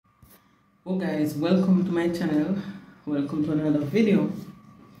Oh guys, welcome to my channel. Welcome to another video.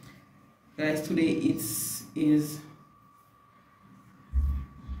 Guys, today is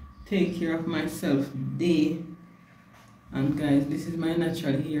take care of myself day. And guys, this is my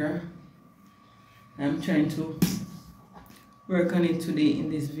natural hair. I'm trying to work on it today in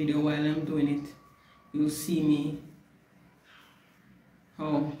this video. While I'm doing it, you'll see me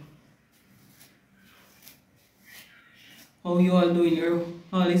how you all doing. You're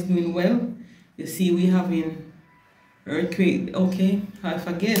all is doing well. You see, we having earthquake. Okay, I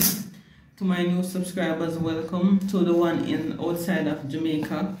forget. To my new subscribers, welcome. To the one in outside of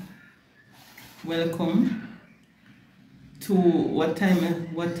Jamaica, welcome. To what time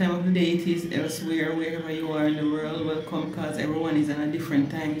of the day it is elsewhere, wherever you are in the world, welcome, because everyone is in a different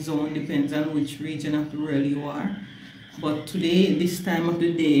time zone, depends on which region of the world you are. But today, this time of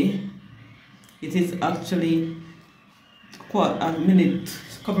the day, it is actually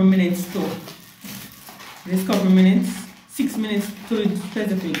couple minutes to 6 minutes to be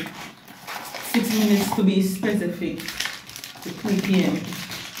specific, 6 minutes to be specific, to 3 p.m.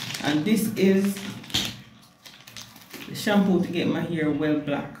 and this is the shampoo to get my hair well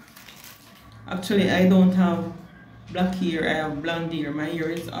black. Actually, I don't have black hair, I have blonde hair. My hair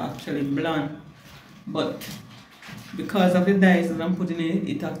is actually blonde, but because of the dyes that I'm putting in it,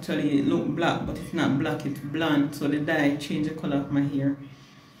 it actually look black, but it's not black, it's blonde. So the dye changed the color of my hair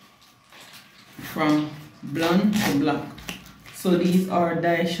from blonde to black. So these are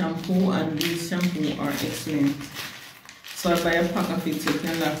dye shampoo, and these shampoo are excellent. So I buy a pack of it so it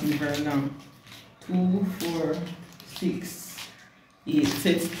can last me very long. 2, 4, 6, 8. So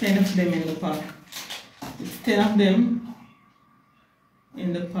it's 10 of them in the pack. It's 10 of them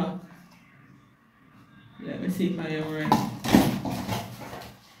in the pack. Let me see if I am right.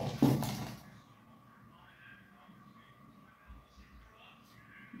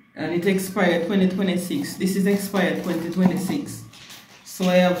 And it expired 2026. This is expired 2026. So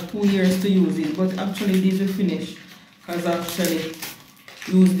I have 2 years to use it. But actually these will finish, because I actually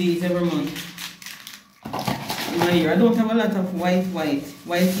use these every month in my hair. I don't have a lot of white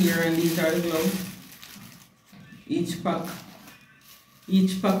hair, and these are the gloves. Each pack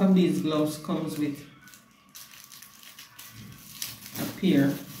of these gloves comes with a pair.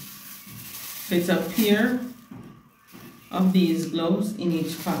 So it's a pair of these gloves in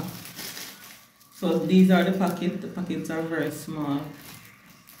each pack. So these are the packet. The packets are very small.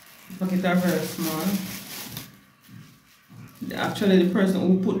 The packets are very small. Actually, the person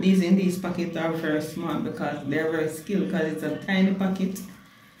who put these in these packets are very small, because they're very skilled, because it's a tiny packet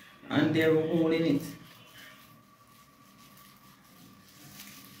and they're holding it.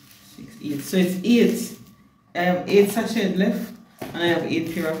 6, 8. So it's 8. I have 8 sachets left, and I have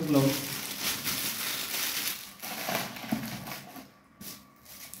 8 pair of gloves.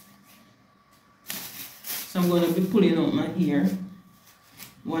 So I'm going to be pulling out my hair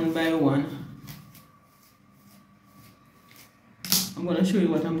one by one. I'm going to show you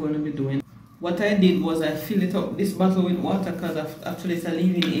what I'm going to be doing. What I did was I filled it up, this bottle, with water, because actually it's a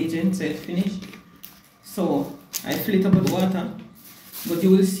leave-in agent, so it's finished. So I fill it up with water. But you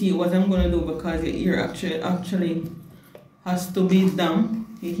will see what I'm going to do, because your hair actually has to be damp.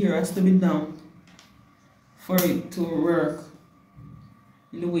 Your hair has to be damp for it to work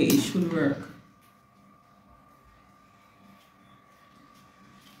in the way it should work.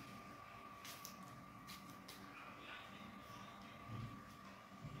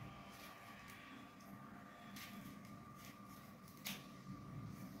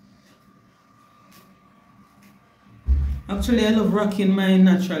 Actually, I love rocking my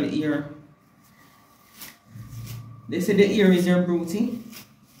natural hair. They say the hair is your beauty,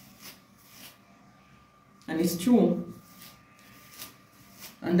 and it's true.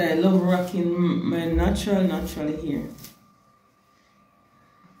 And I love rocking my natural hair.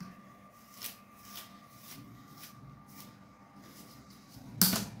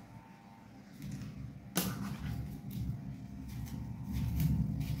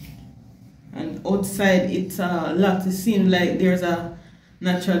 And outside it's a lot. It seems like there's a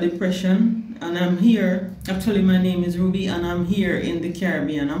natural depression, and I'm here. Actually, my name is Ruby, and I'm here in the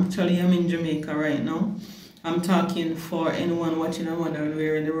Caribbean. Actually, I'm in Jamaica right now. I'm talking for anyone watching and wondering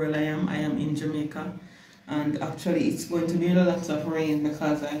where in the world I am. I am in Jamaica, and actually it's going to be a lot of rain,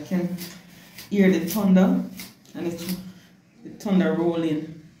 because I can hear the thunder, and it's the thunder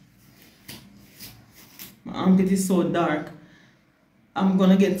rolling. My armpit is so dark. I'm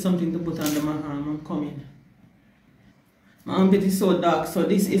gonna get something to put under my arm. I'm coming. My armpit is so dark, so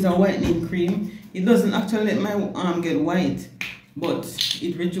this is a whitening cream. It doesn't actually let my arm get white, but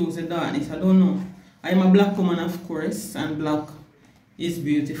it reduces the darkness. I don't know. I am a black woman, of course, and black is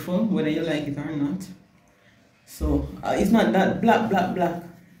beautiful, whether you like it or not. So it's not that black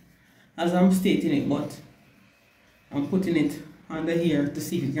as I'm stating it, but I'm putting it under here to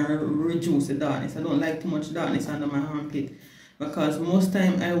see if it can reduce the darkness. I don't like too much darkness under my armpit because most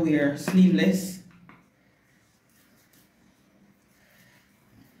time I wear sleeveless.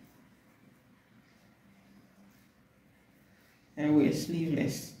 I wear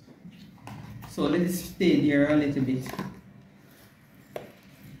sleeveless. So let it stay there a little bit.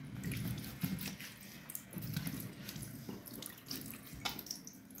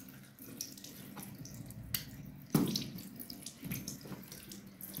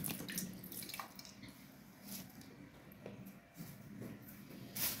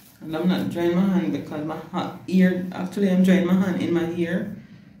 And I'm not drying my hand because my ear, actually I'm drying my hand in my ear.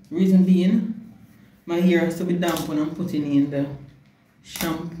 Reason being, my hair has to be damp when I'm putting in the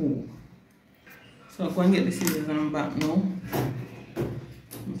shampoo. So I'll go and get the scissors and I'm back now.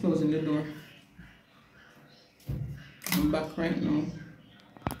 I'm closing the door. I'm back right now.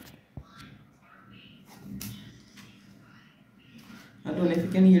 I don't know if you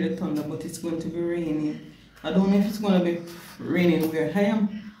can hear the thunder, but it's going to be raining. I don't know if it's going to be raining where I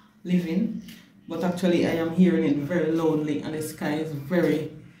am living, but actually I am hearing it very loudly and the sky is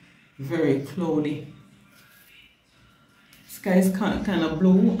very, very cloudy. Sky is kind of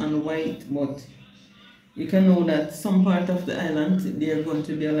blue and white, but you can know that some part of the island there are going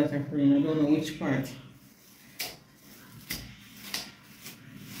to be a lot of rain. I don't know which part.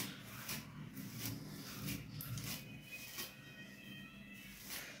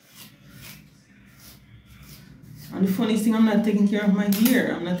 And the funniest thing, I'm not taking care of my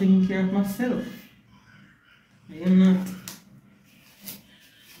hair. I'm not taking care of myself. I am not.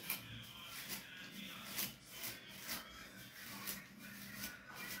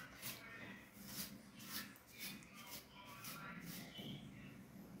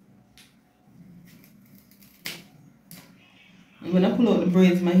 When I pull out the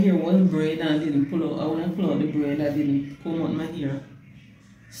braids, my hair was braid and I didn't pull out. When I pull out the braid, I didn't comb out my hair.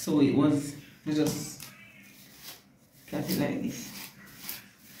 So it was just cut it like this.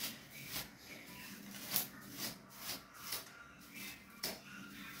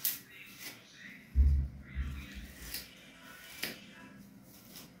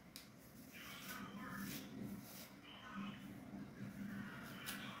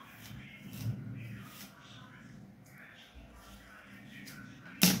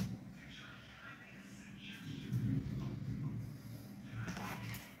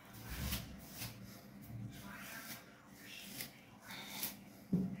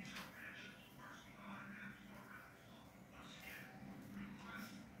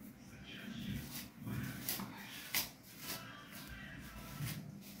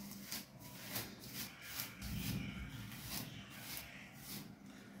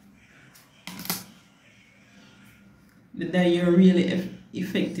 The dye are really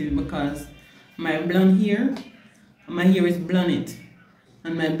effective because my blonde hair, my hair is blonde,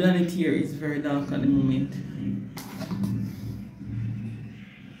 and my blonde hair is very dark at the moment.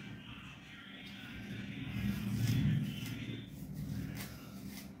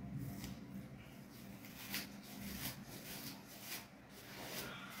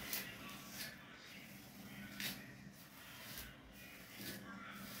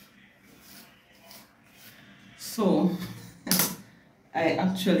 So I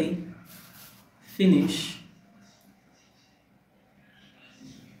actually finish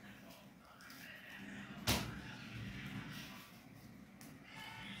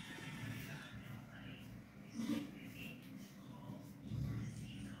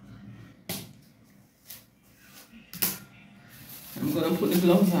I'm gonna put the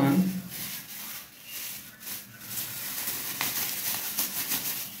gloves on.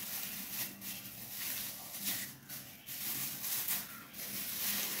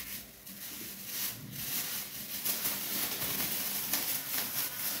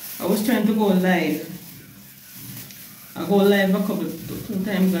 I was trying to go live. I go live two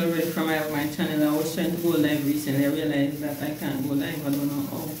times already from my channel. I was trying to go live recently. I realized that I can't go live. I don't know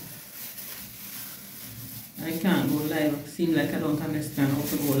how. I can't go live. Seems like I don't understand how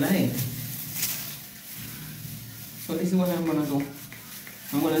to go live. So this is what I'm gonna do.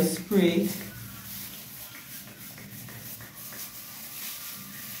 I'm gonna spray it.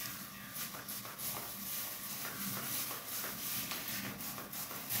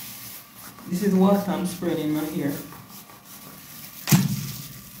 This is what I'm spraying in my hair.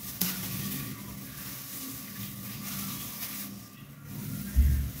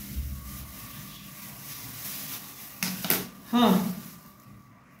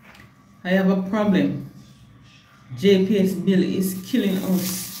 I have a problem. JPS bill is killing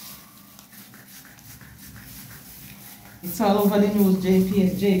us. It's all over the news,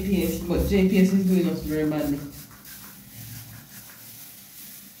 JPS, but JPS is doing us very badly.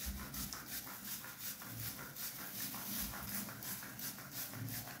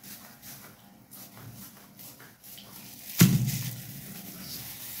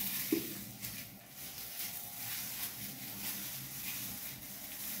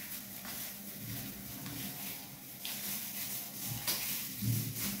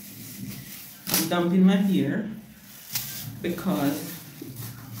 I'm dumping my hair because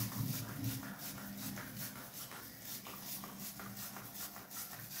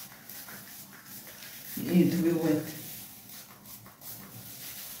it needs to be wet.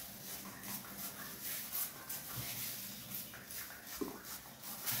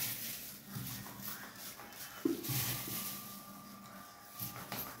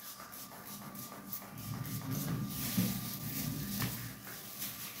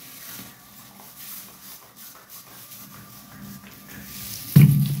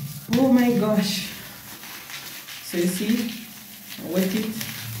 Oh my gosh. So you see, I wet it.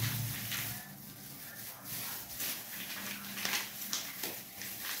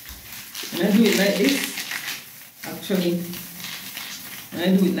 When I do it like this, actually, when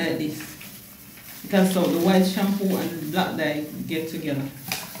I do it like this, because so the white shampoo and the black dye get together.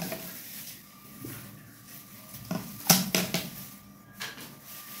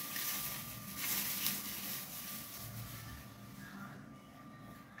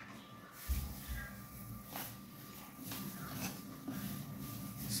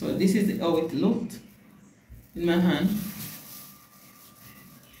 So this is how it looked in my hand.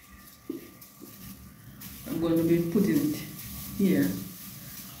 I'm going to be putting it here,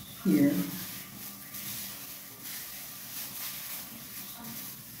 here.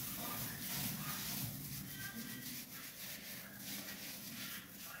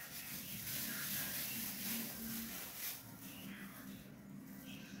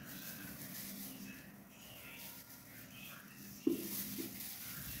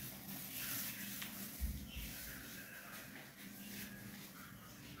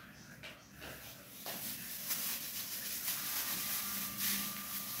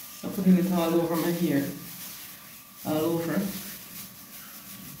 So putting it all over my hair, all over.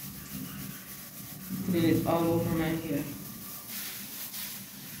 Putting it all over my hair.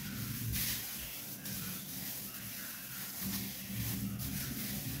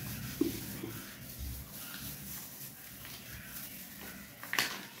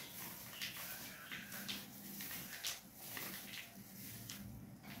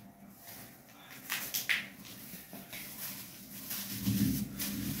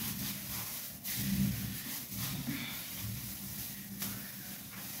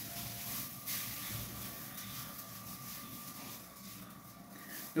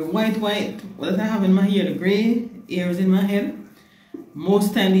 The white what I have in my hair, the gray hairs in my head,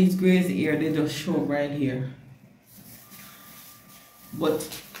 most time these gray hair, they just show up right here. But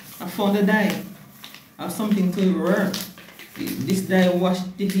I found a dye. I have something to work. This dye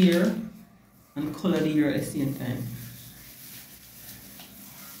washed the hair and color the hair at the same time.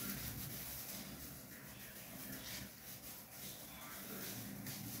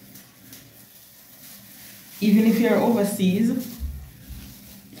 Even if you're overseas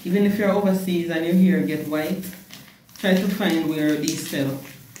and your hair get white, try to find where these sell.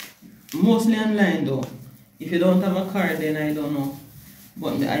 Mostly online though. If you don't have a card, then I don't know.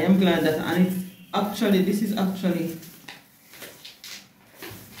 But I am glad that, and it's actually, this is actually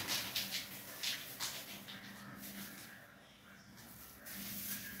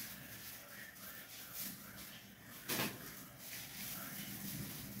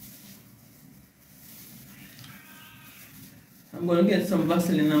I'm going to get some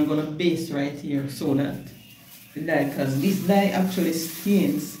Vaseline and I'm going to base right here so that the dye, because this dye actually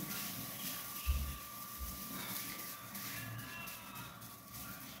stains.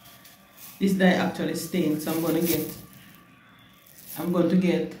 This dye actually stains, so I'm going to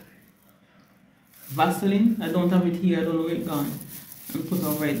get Vaseline. I don't have it here, I don't know where it's gone. And put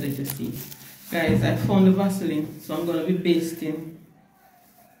over it, let you see. Guys, I found the Vaseline, so I'm going to be basting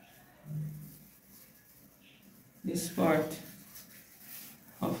this part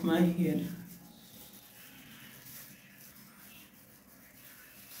of my head.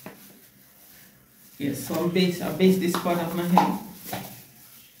 Yes, so I base this part of my head.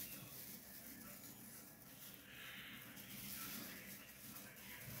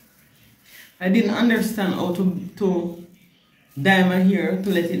 I didn't understand how to dye my hair to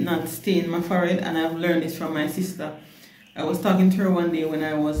let it not stain my forehead, and I've learned this from my sister. I was talking to her one day when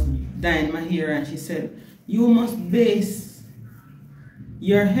I was dyeing my hair, and she said, you must base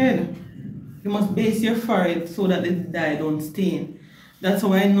your head. You must base your forehead so that the dye don't stain. That's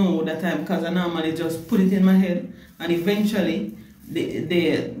how I know that because I normally just put it in my head and eventually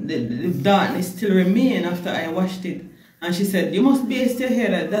the darkness still remain after I washed it. And she said, you must base your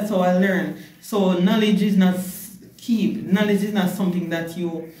head. That's how I learned. So knowledge is not something that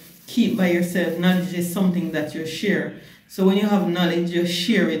you keep by yourself. Knowledge is something that you share. So when you have knowledge, you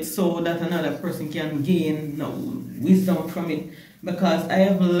share it so that another person can gain wisdom from it. Because I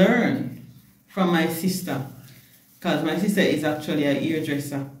have learned from my sister. Because my sister is actually a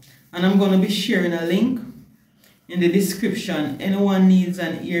hairdresser. And I'm going to be sharing a link in the description. Anyone needs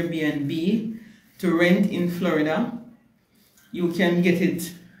an Airbnb to rent in Florida, you can get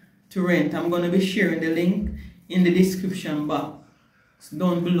it to rent. I'm going to be sharing the link in the description box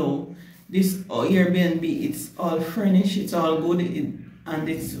down below. This Airbnb, it's all furnished, it's all good, and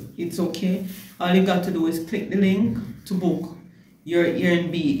it's okay. All you got to do is click the link to book your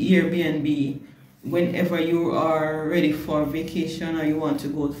Airbnb whenever you are ready for vacation or you want to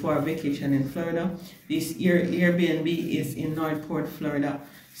go for a vacation in Florida. This Airbnb is in Northport, Florida,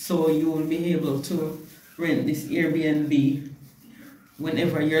 so you will be able to rent this Airbnb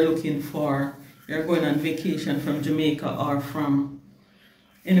whenever you're going on vacation from Jamaica or from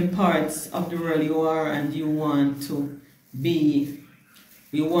any parts of the world you are, and you want an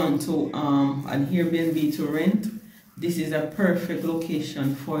Airbnb to rent. This is a perfect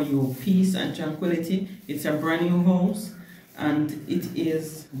location for you. Peace and tranquility. It's a brand new house and it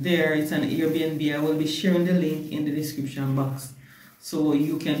is there. It's an Airbnb. I will be sharing the link in the description box so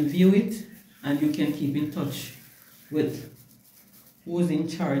you can view it and you can keep in touch with who's in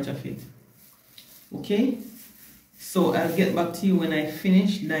charge of it. Okay? So I'll get back to you when I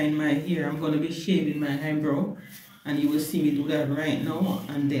finish dyeing my hair. I'm going to be shaving my eyebrow and you will see me do that right now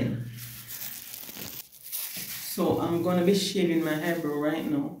and then. So I'm going to be shaving my eyebrow right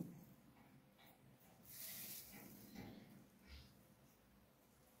now.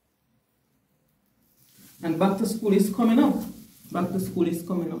 And back to school is coming up. Back to school is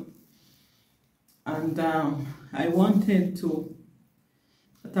coming up. And I wanted to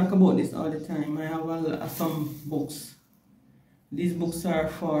talk about this all the time. I have some books. These books are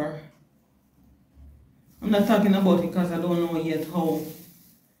for... I'm not talking about it because I don't know yet how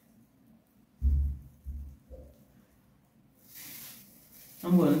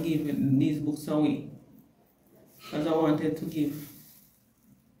I'm going to give these books away. Because I wanted to give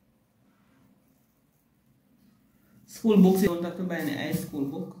school books. I don't have to buy any high school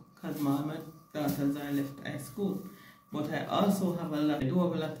book because my daughters are left high school. But I also have I do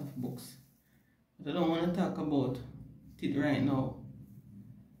have a lot of books. But I don't want to talk about it right now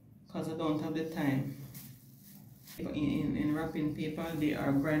because I don't have the time. In wrapping paper, they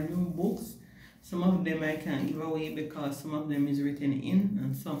are brand new books. Some of them I can't give away because some of them is written in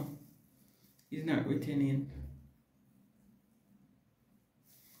and some is not written in.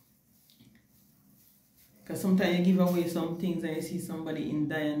 Because sometimes you give away some things and you see somebody in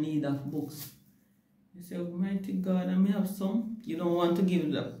dire need of books. You say, Almighty God, I may have some. You don't want to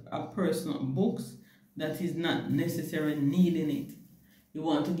give a person books that is not necessarily needing it. You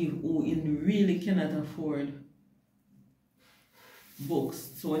want to give who really cannot afford books.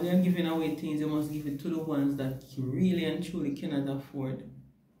 So when you're giving away things, you must give it to the ones that you really and truly cannot afford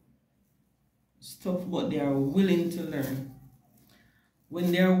stuff, but they are willing to learn.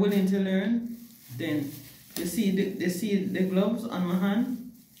 When they are willing to learn, then you see the gloves on my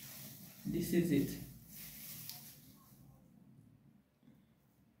hand. This is it.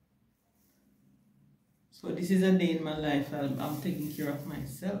 So this is a day in my life. I'm taking care of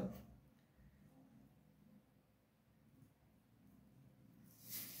myself.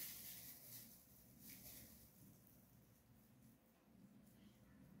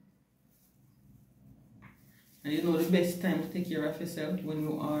 And you know the best time to take care of yourself when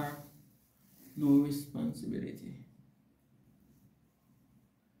you are no responsibility.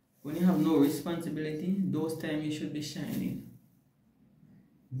 When you have no responsibility, those times you should be shining.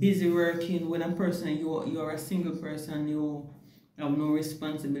 Busy working. When a person, you are a single person, you have no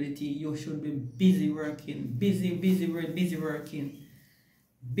responsibility, you should be busy working. Busy working.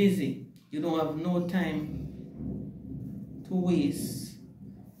 Busy. You don't have no time to waste.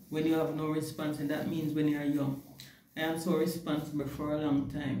 When you have no responsibility, that means when you are young. I am so responsible for a long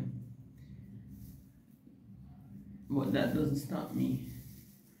time. But that doesn't stop me.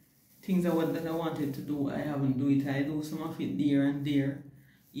 Things that I wanted to do, I haven't do it. I do some of it there and there.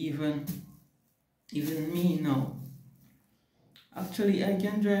 Even me now. Actually, I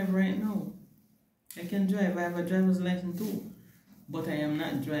can drive right now. I can drive. I have a driver's license too. But I am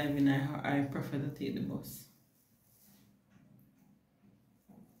not driving. I prefer to take the bus.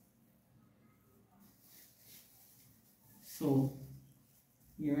 So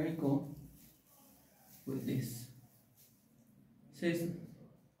here I go with this. Says,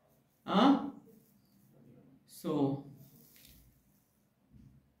 so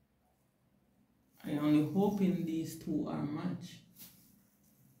I only hoping these two are matched.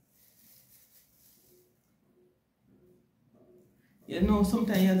 You know,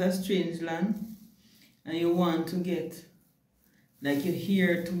 sometimes you're a strange land and you want to get like your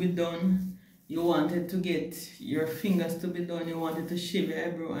hair to be done, you wanted to get your fingers to be done, you wanted to shave your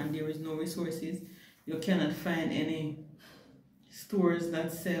eyebrow, and there is no resources. You cannot find any stores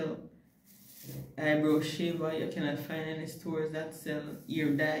that sell eyebrow shaver, you cannot find any stores that sell ear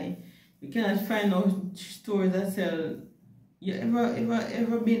dye, you cannot find no stores that sell. You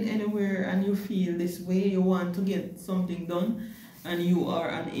ever been anywhere and you feel this way, you want to get something done and you are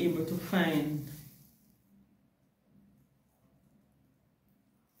unable to find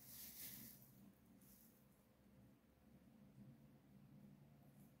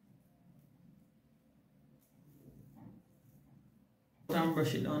and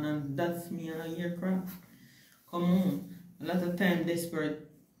brush it down, and that's me and a aircraft. Come on. A lot of time desperate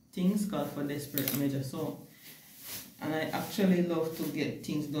things call for desperate measure. So, and I actually love to get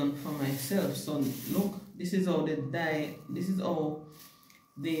things done for myself. So look, this is how the dye, this is how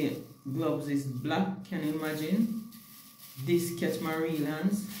the gloves is black. Can you imagine? This catch my real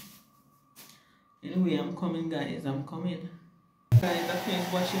hands. Anyway, I'm coming guys, I'm coming. Guys, I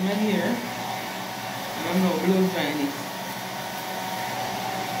finished washing my hair and I'm now blow drying it.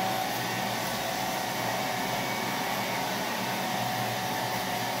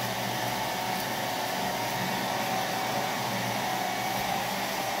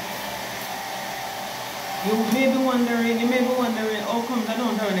 You may be wondering how come I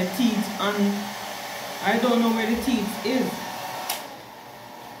don't have any teeth and I don't know where the teeth is.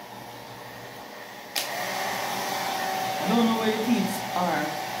 I don't know where the teeth are.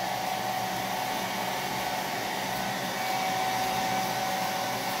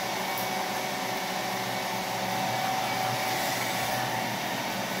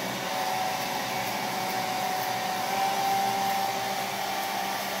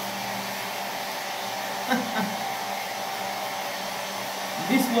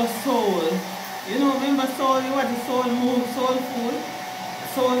 This was Soul. You know, remember Soul? You watch the Soul movie, Soul Food,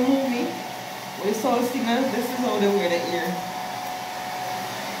 Soul movie, with Soul singers. This is how they wear the ear.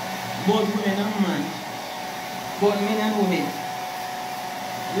 Both women and men. Both men and women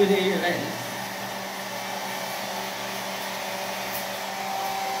wear the ear like this.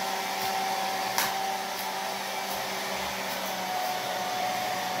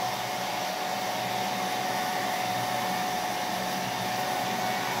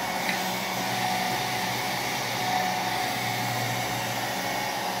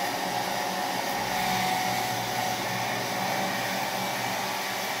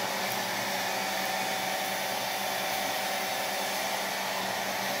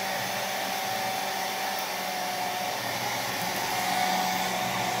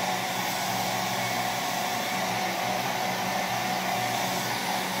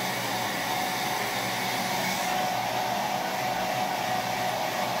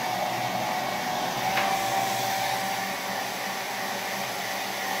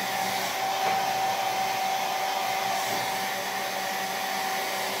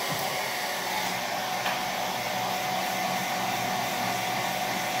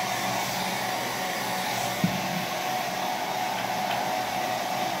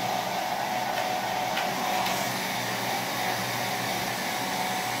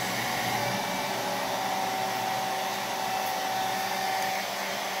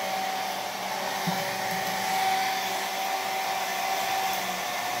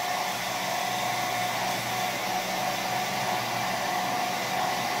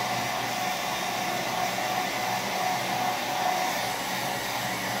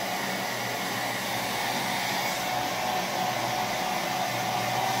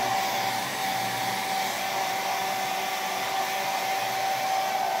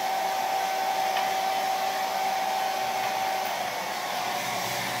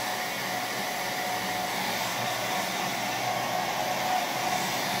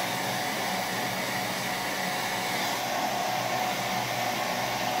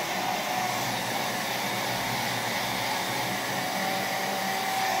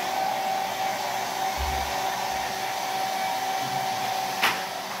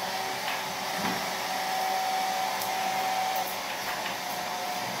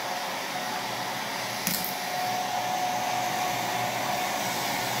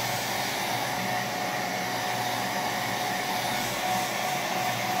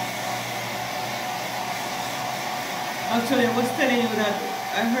 Actually, I was telling you that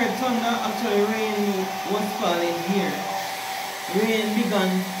I heard thunder. Actually, rain was falling here. Rain began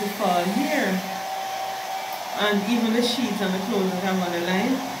to fall here. And even the sheets and the clothes that I'm on the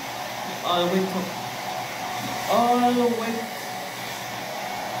line, all wet up. All wet.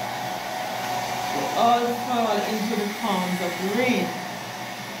 They all fall into the palms of the rain.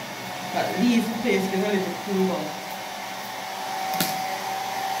 At least the place get a little cool off.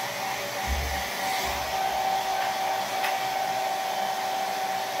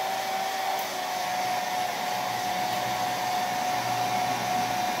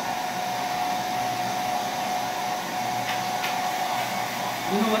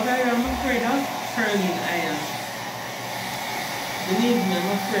 You know what I am afraid of? Curling iron. Believe me, I'm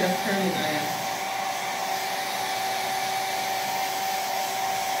afraid of curling iron.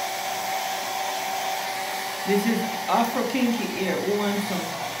 This is Afro Kinky ear. Who wants some?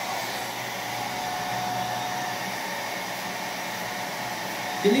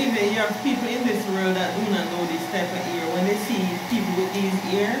 Believe me, you have people in this world that do not know this type of ear. When they see people with these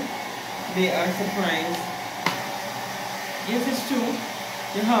ear, they are surprised. Yes, it's true.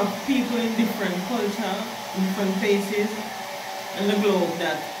 You have people in different culture, different places in the globe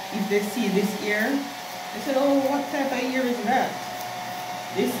that if they see this ear, they say, oh, what type of ear is that?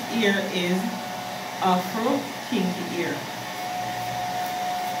 This ear is Afro Kinky ear.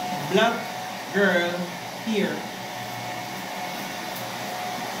 Black girl ear.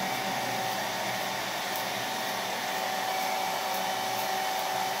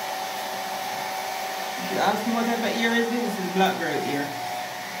 If you ask me what type of ear is this is black girl ear.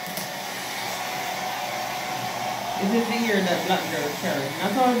 This is the ear that black girls carry.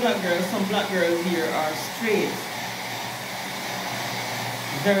 Not all black girls, some black girls' ear are straight.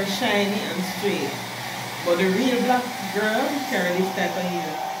 Very shiny and straight. But the real black girl carry this type of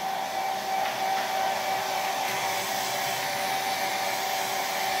ear.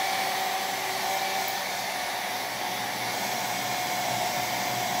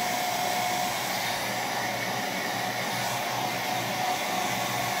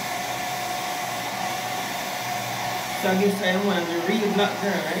 So I guess I am one of the real black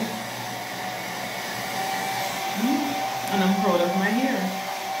girl, right? And I'm proud of my hair.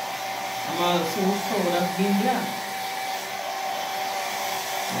 I'm also proud of being black.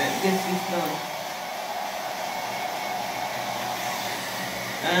 Let's get this done.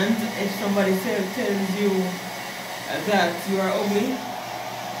 And if somebody tells you that you are ugly,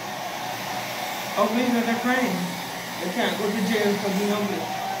 ugly is not a crime. You can't go to jail for being ugly.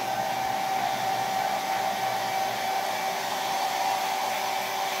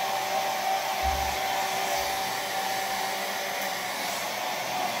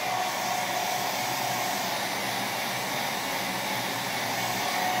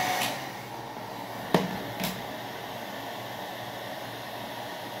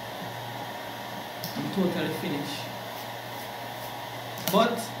 I'm totally finished.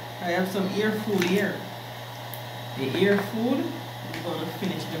 But I have some ear food here. The ear food is going to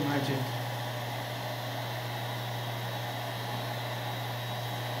finish the magic.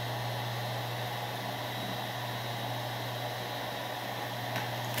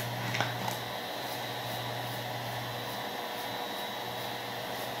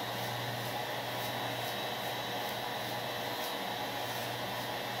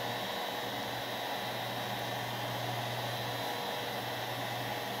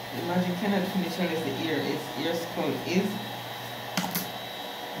 The magic cannot finish unless the ear skull is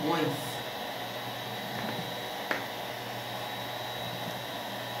moist.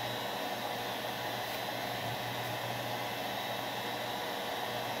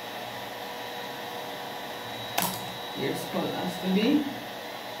 Ear skull has to be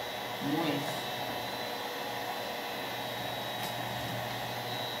moist.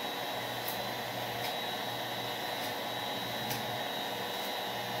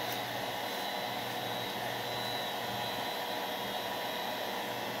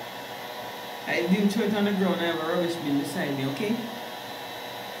 I didn't throw it on the ground, I have a rubbish bin beside me, okay?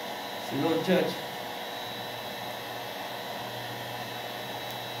 So don't judge.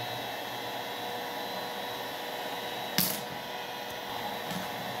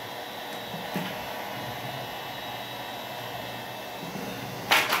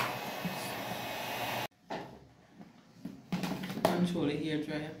 Control the hair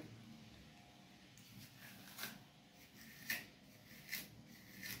dryer.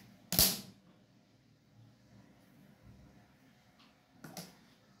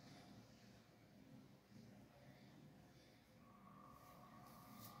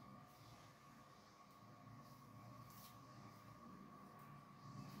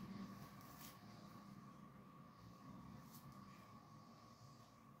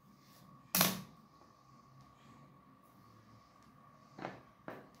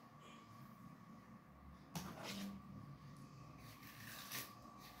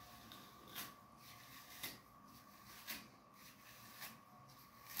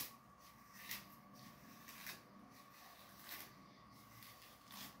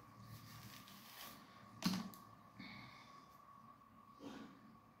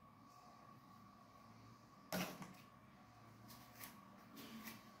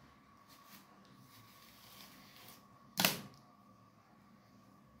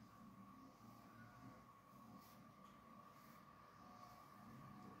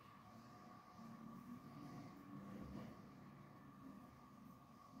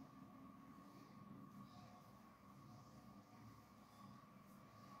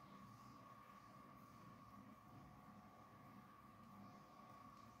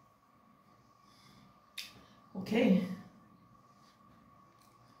 Okay,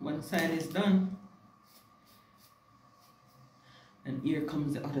 one side is done, and here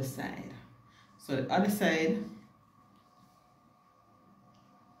comes the other side. So the other side,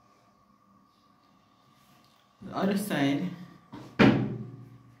 the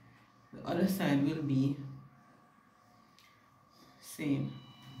other side will be same.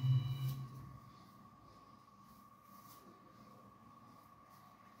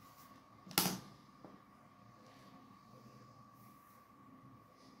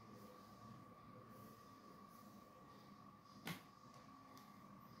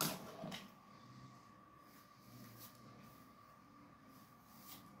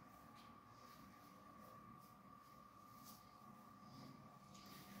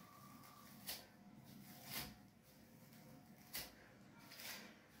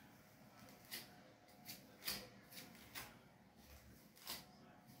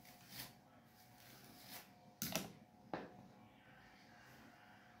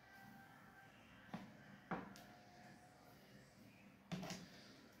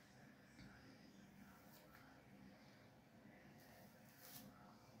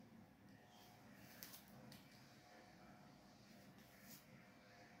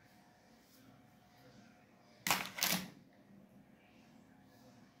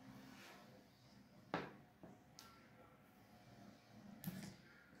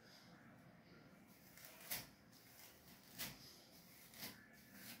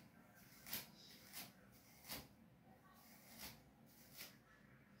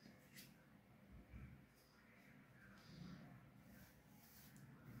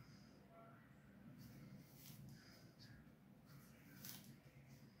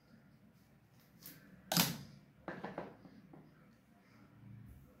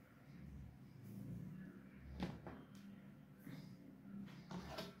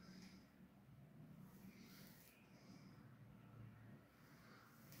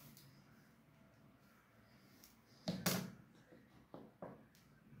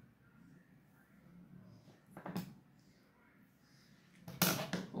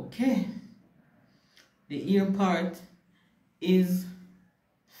 Okay, the ear part is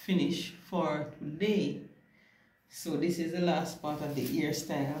finished for today. So this is the last part of the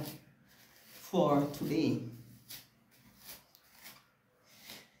hairstyle for today.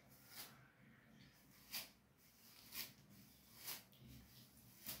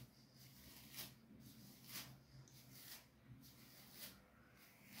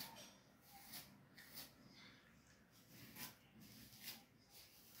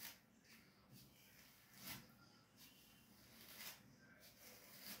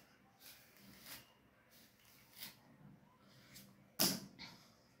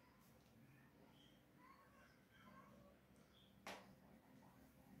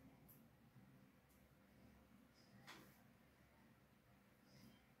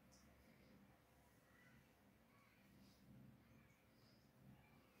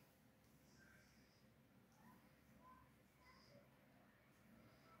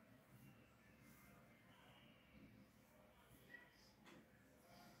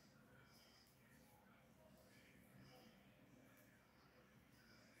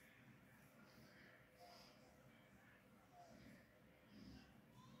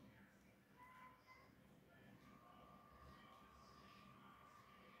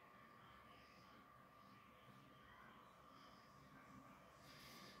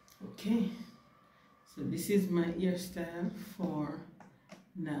 Okay, so this is my hairstyle for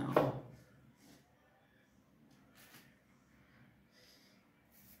now.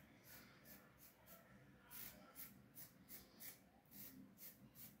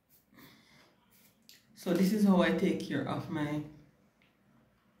 So this is how I take care of my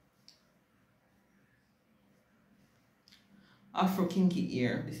Afro kinky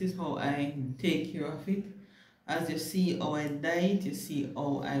hair. This is how I take care of it. As you see how I dye it, you see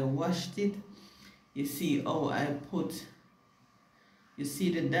how I washed it, you see how I put, you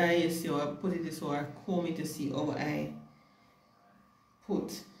see the dye, you see how I put it, so I comb it, you see how I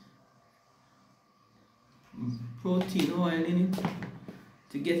put protein oil in it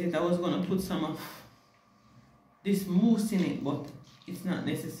to get it. I was going to put some of this mousse in it, but it's not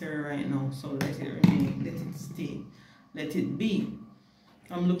necessary right now, so let it remain, let it stay, let it be.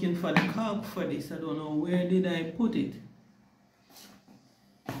 I'm looking for the cork for this. I don't know where did I put it.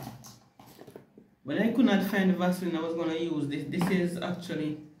 But I could not find the Vaseline I was going to use. This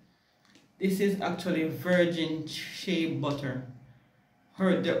is actually virgin shea butter.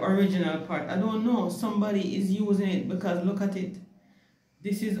 The original part. I don't know. Somebody is using it because look at it.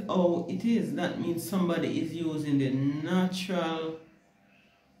 This is how it is. That means somebody is using the natural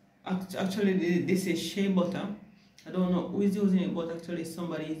Actually, this is shea butter. I don't know who is using it, but actually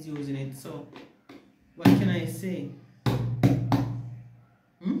somebody is using it. So what can I say?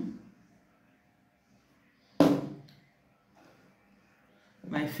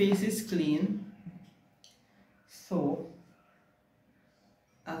 My face is clean. So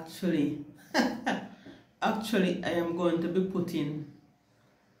actually, actually I am going to be putting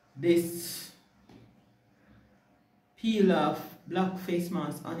this peel off black face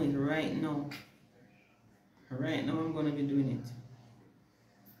mask on it right now. Right now I'm going to be doing it.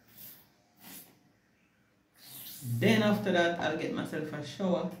 Then after that I'll get myself a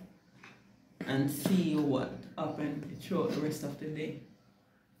shower and see what happened throughout the rest of the day.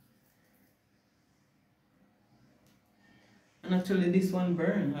 And actually this one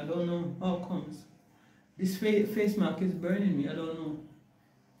burned. I don't know how comes. This face mask is burning me. I don't know.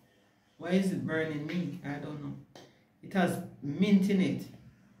 Why is it burning me? I don't know. It has mint in it.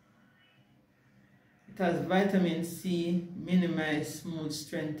 It has vitamin C, minimize, smooth,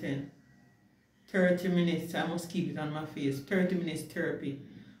 strengthen. 30 minutes, I must keep it on my face. 30 minutes therapy.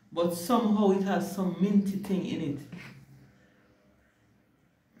 But somehow it has some minty thing in it.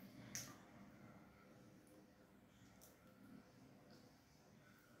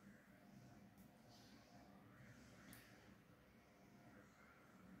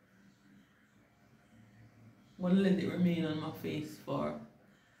 I'm gonna let it remain on my face for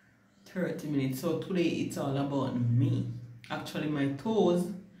 30 minutes. So today it's all about me. Actually my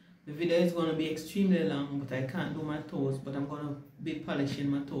toes, the video is gonna be extremely long, but I can't do my toes, but I'm gonna be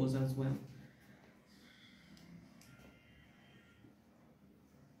polishing my toes as well.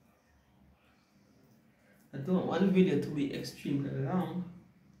 I don't want the video to be extremely long.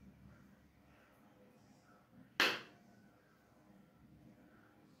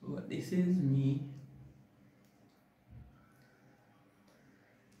 But this is me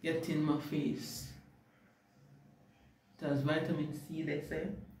getting my face. It has vitamin C, they say.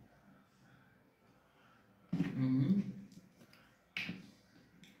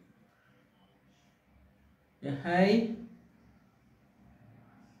 The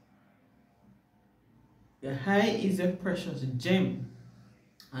high is a precious gem.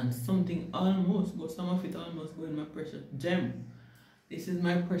 And something almost, but some of it almost go in my precious gem. This is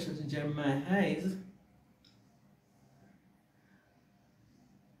my precious gem, my highs.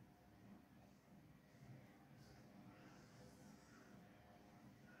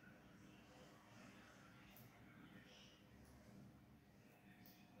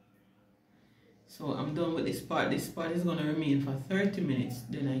 So I'm done with this part. This part is gonna remain for 30 minutes.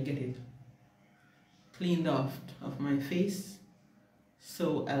 Then I get it cleaned off of my face.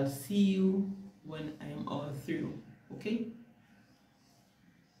 So I'll see you when I am all through, okay?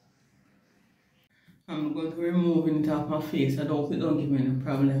 I'm going to remove it off my face. I don't give me any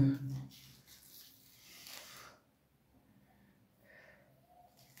problem.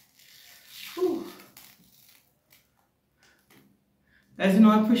 Whew. Guys,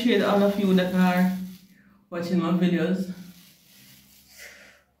 I appreciate all of you that are watching my videos.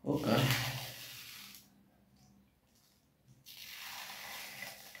 Okay.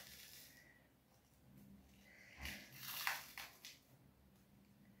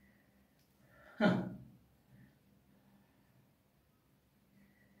 Huh.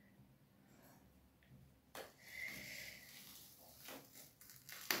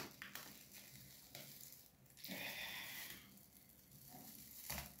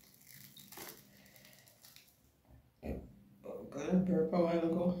 Oh, got a burp a while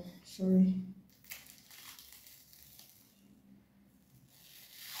ago. Sorry.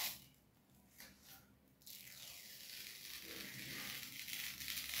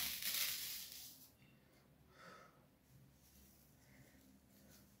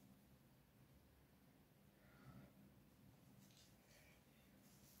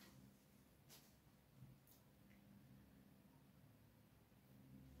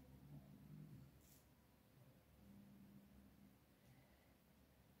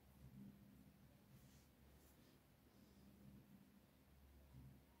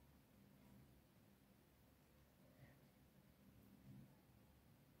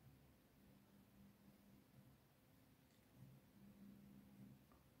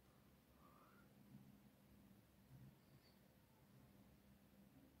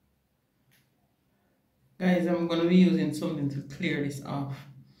 Guys, I'm going to be using something to clear this off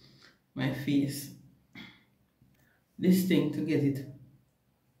my face. This thing to get it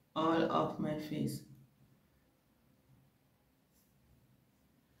all off my face.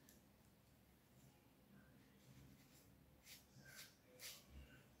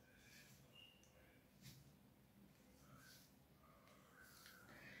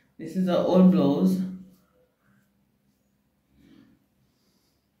 This is an old blouse.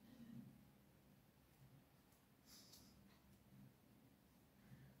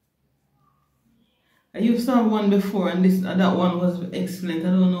 I used to have one before, and that one was excellent. I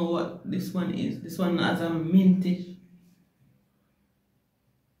don't know what this one is. This one has a mintish.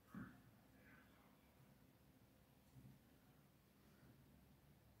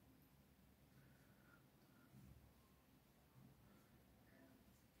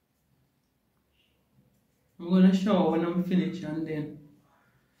 I'm gonna shower when I'm finished, and then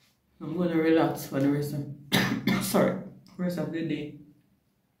I'm gonna relax for the rest of rest of the day.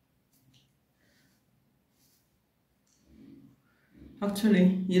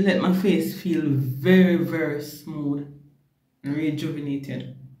 Actually, you let my face feel very, very smooth and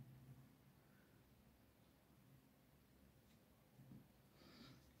rejuvenated.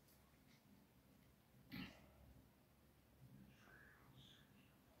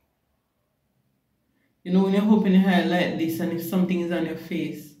 You know, when you're opening your hair like this, and if something is on your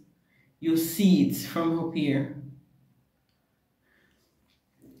face, you see it from up here.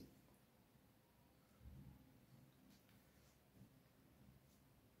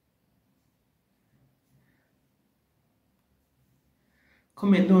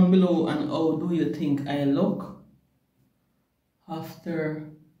 Comment down below and how do you think I look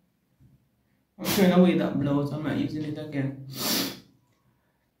after I'm throwing away that blouse. I'm not using it again.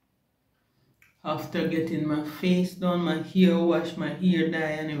 After getting my face done, my hair washed, my hair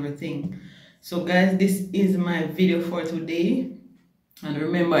dye and everything. So guys, this is my video for today. And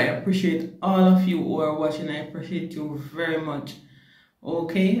remember, I appreciate all of you who are watching. I appreciate you very much.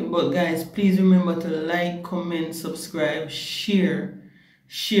 Okay, but guys, please remember to like, comment, subscribe, share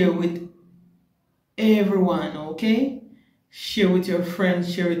with everyone. Okay, share with your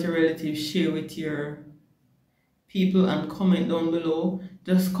friends, share with your relatives, share with your people, and comment down below.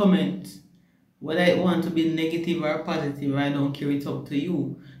 Just comment whether I want to be negative or positive. I don't care, it's up to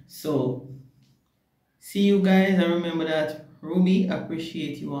you. So see you guys, and remember that Ruby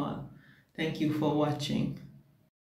appreciate you all. Thank you for watching.